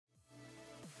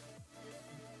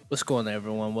What's going on,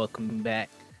 everyone? Welcome back.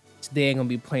 Today I'm gonna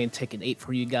be playing Tekken 8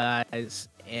 for you guys,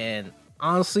 and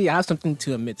honestly, I have something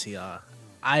to admit to y'all.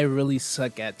 I really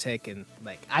suck at Tekken.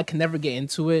 Like, I can never get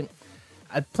into it.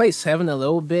 I played 7 a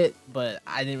little bit, but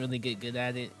I didn't really get good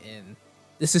at it, and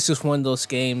this is just one of those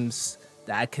games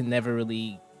that I can never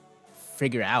really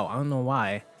figure out. I don't know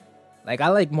why. Like, I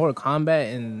like Mortal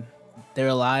Kombat and They're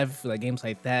Alive, like games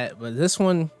like that, but this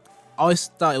one, I always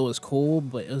thought it was cool,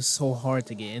 but it was so hard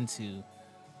to get into.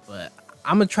 But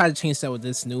I'm gonna try to change that with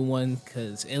this new one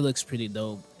because it looks pretty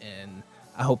dope, and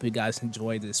I hope you guys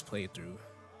enjoy this playthrough.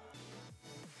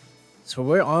 So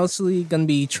we're honestly gonna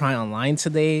be trying online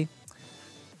today.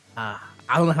 I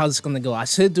don't know how this is gonna go. I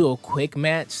should do a quick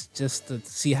match just to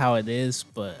see how it is,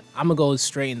 but I'm gonna go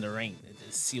straight in the ring and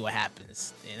just see what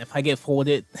happens. And if I get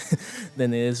folded,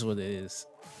 then it is what it is.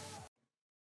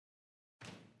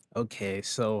 Okay,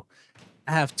 so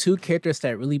I have two characters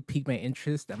that really pique my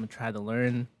interest that I'm gonna try to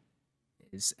learn.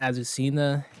 Is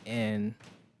Azucena and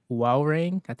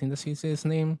Huaorang. I think that's how you say his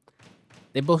name.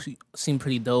 They both seem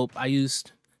pretty dope. I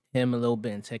used him a little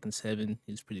bit in Tekken 7.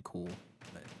 He was pretty cool.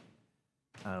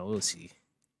 But we'll see.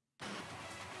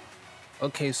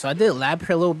 Okay, so I did lab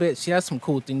her a little bit. She has some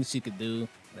cool things she could do.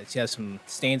 Like, she has some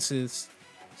stances.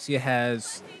 She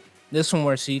has this one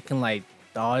where she can like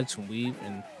dodge and weave,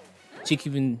 and she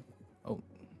can even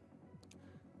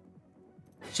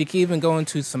she can even go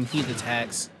into some heat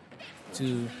attacks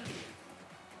too.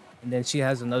 And then she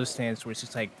has another stance where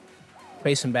she's like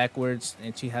facing backwards,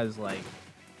 and she has like,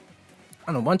 I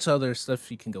don't know, a bunch of other stuff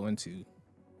she can go into.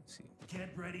 Let's see. Get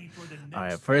ready for the next All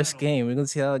right, first game. We're gonna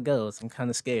see how it goes. I'm kind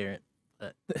of scared,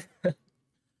 but but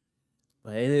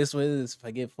it is what it is. If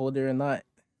I get folded or not,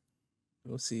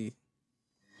 we'll see.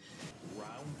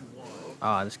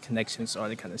 Ah, this connection's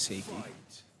already kind of shaky.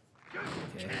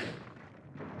 Okay.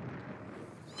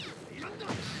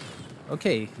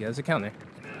 Okay, he has a counter.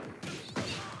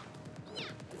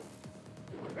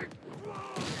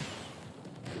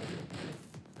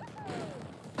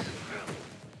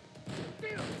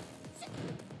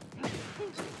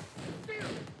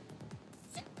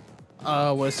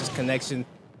 What's this connection?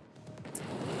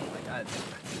 Oh my god.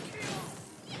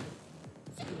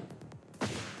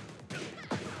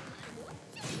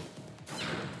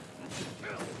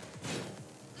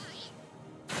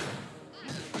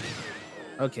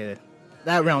 Okay,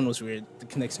 that round was weird. The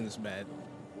connection is bad.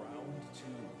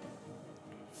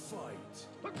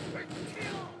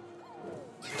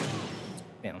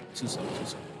 Damn, too slow, too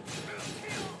slow.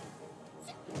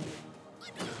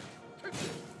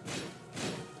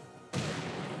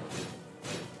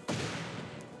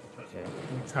 Okay,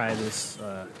 let me try this.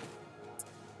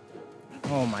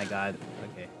 Oh my god.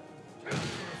 Okay.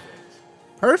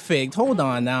 Perfect. Hold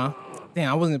on now.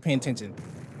 Damn, I wasn't paying attention.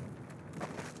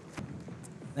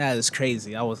 That is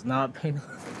crazy. I was not paying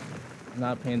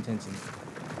attention.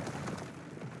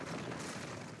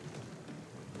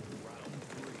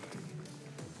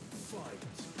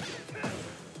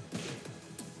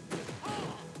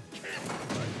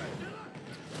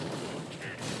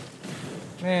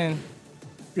 Man,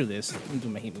 screw this. Let me do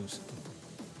my heat moves.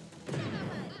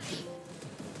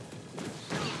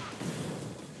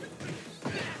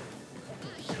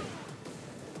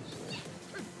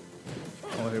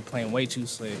 Oh, they're playing way too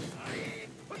safe.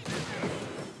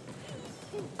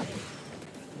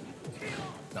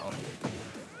 No.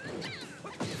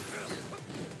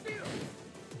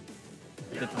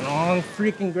 The wrong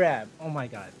freaking grab. Oh my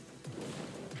god.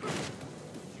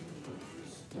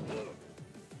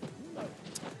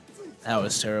 That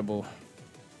was terrible.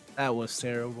 That was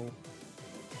terrible.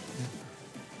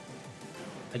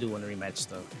 I do want to rematch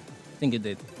though. I think it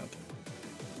did. Okay.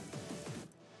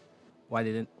 Why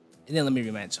didn't it didn't let me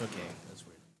rematch? Okay, that's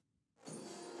weird.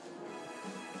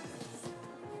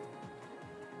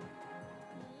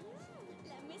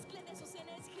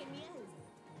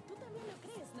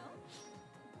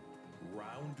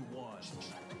 Round one.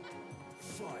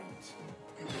 Fight.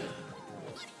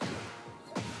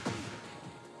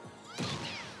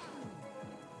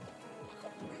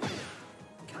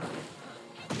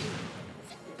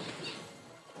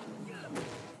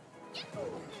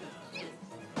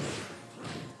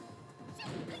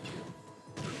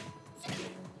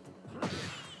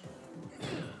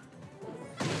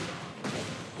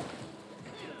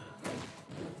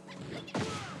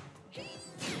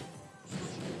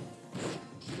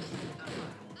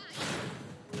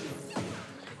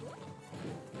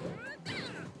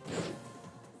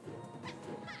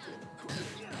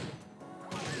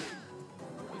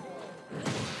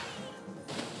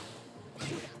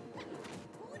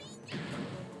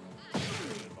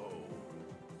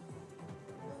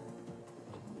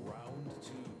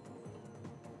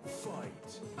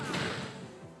 Fight.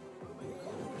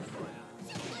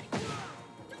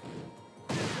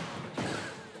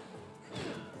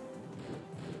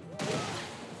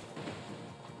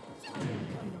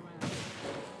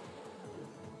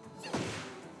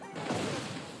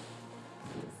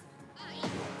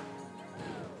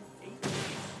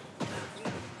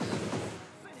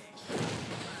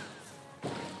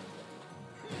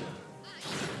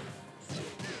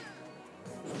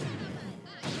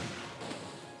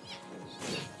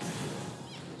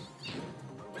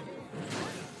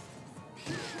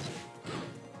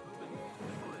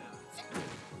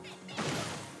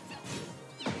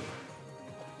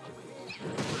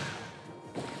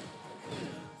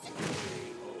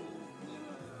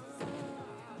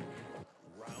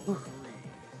 Round 3.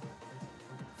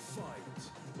 Fight.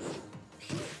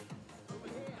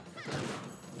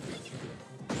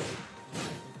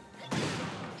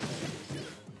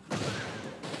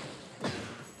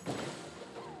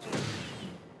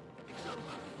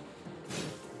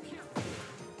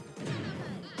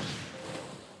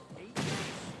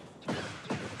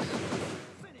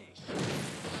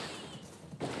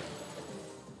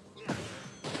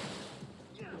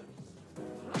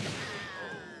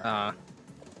 Ah.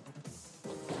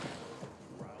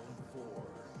 Round 4.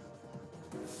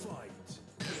 Fight.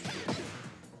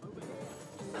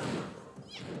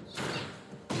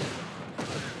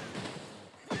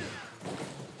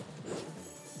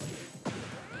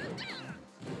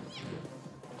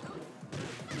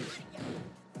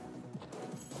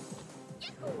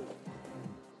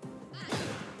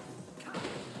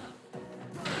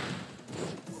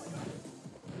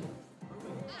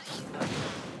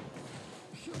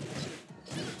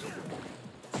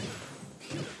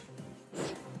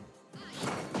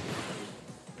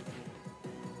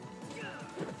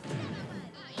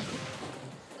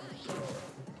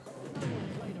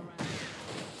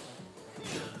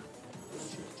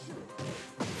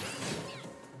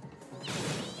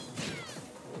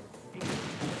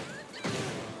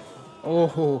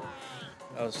 Oh,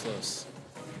 that was close.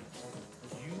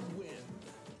 You win.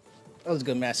 That was a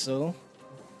good match, though.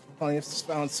 Finally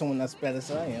found someone that's bad as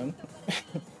I am.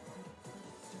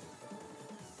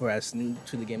 Or as new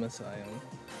to the game as I am.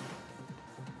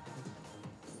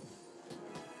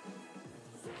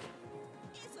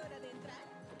 Es hora de entrar.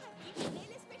 Aquí viene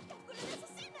el espectáculo de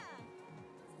Azucena.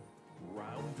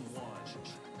 Round 1.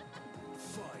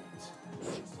 Fight.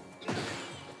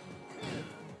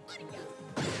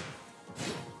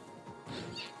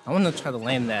 I want to try to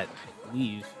land that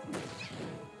weave.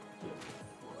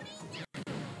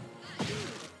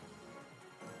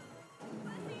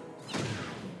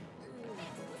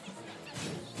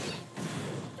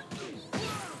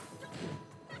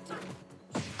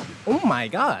 Oh my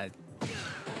god.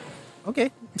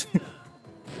 Okay.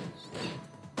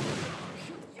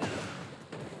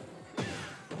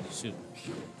 Shoot.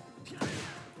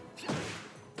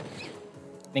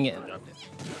 Dang it, I dropped it.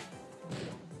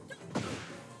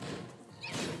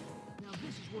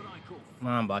 No,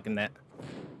 I'm blocking that.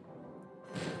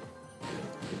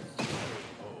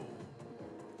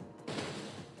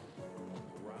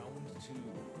 Round 2.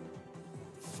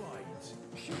 Fight.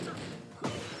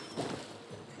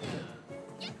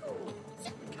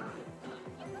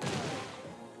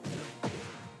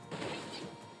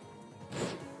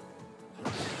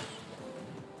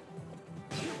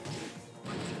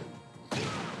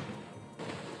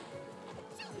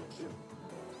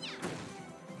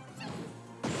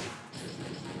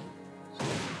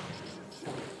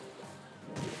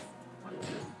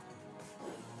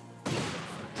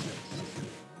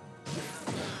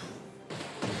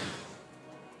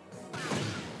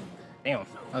 Damn.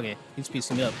 Okay, he's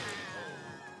piecing me up.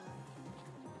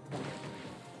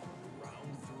 Round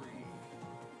 3.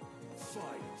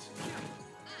 Fight.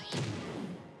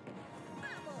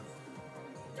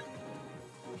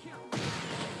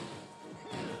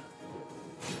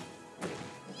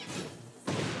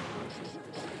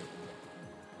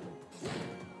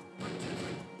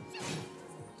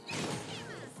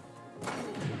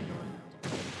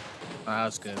 Ah,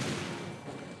 that's good.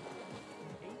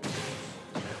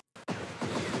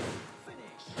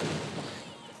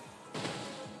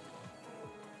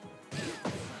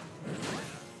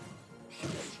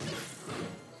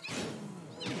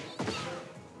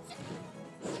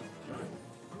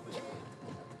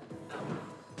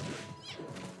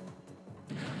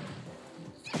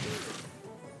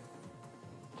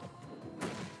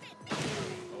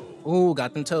 Ooh,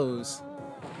 got them toes.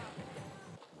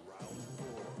 Round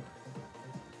 4.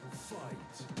 Fight.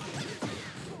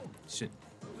 Shit.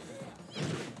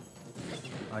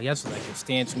 Oh, yes, like a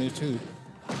stance move too.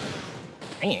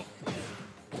 Dang.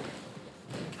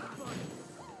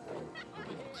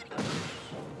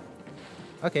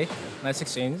 Okay, nice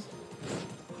exchange.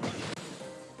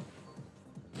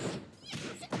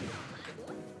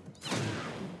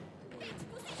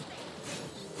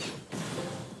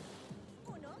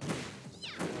 Uno, uno,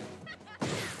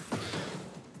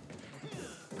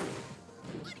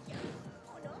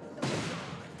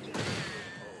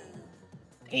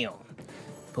 Damn,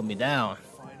 put me down.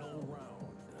 Final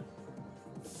round.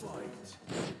 Fight.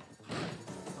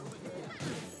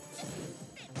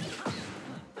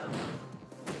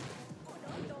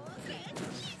 dos, tres,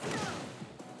 listo.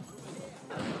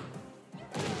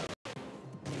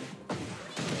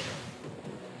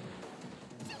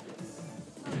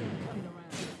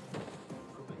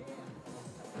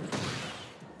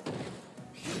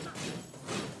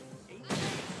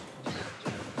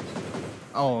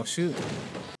 Oh shoot.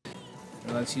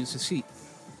 Let's use the sheet.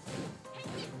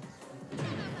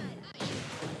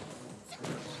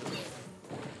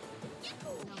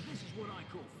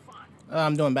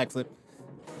 I'm doing backflip.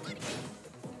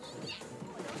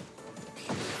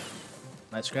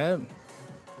 Nice grab.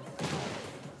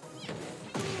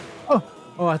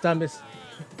 Oh, I thought I missed.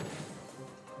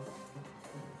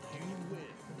 You win.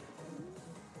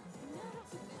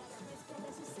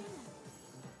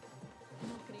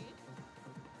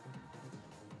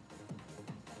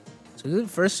 So is it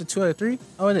first to 2 out of 3?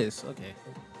 Oh, it is. Okay.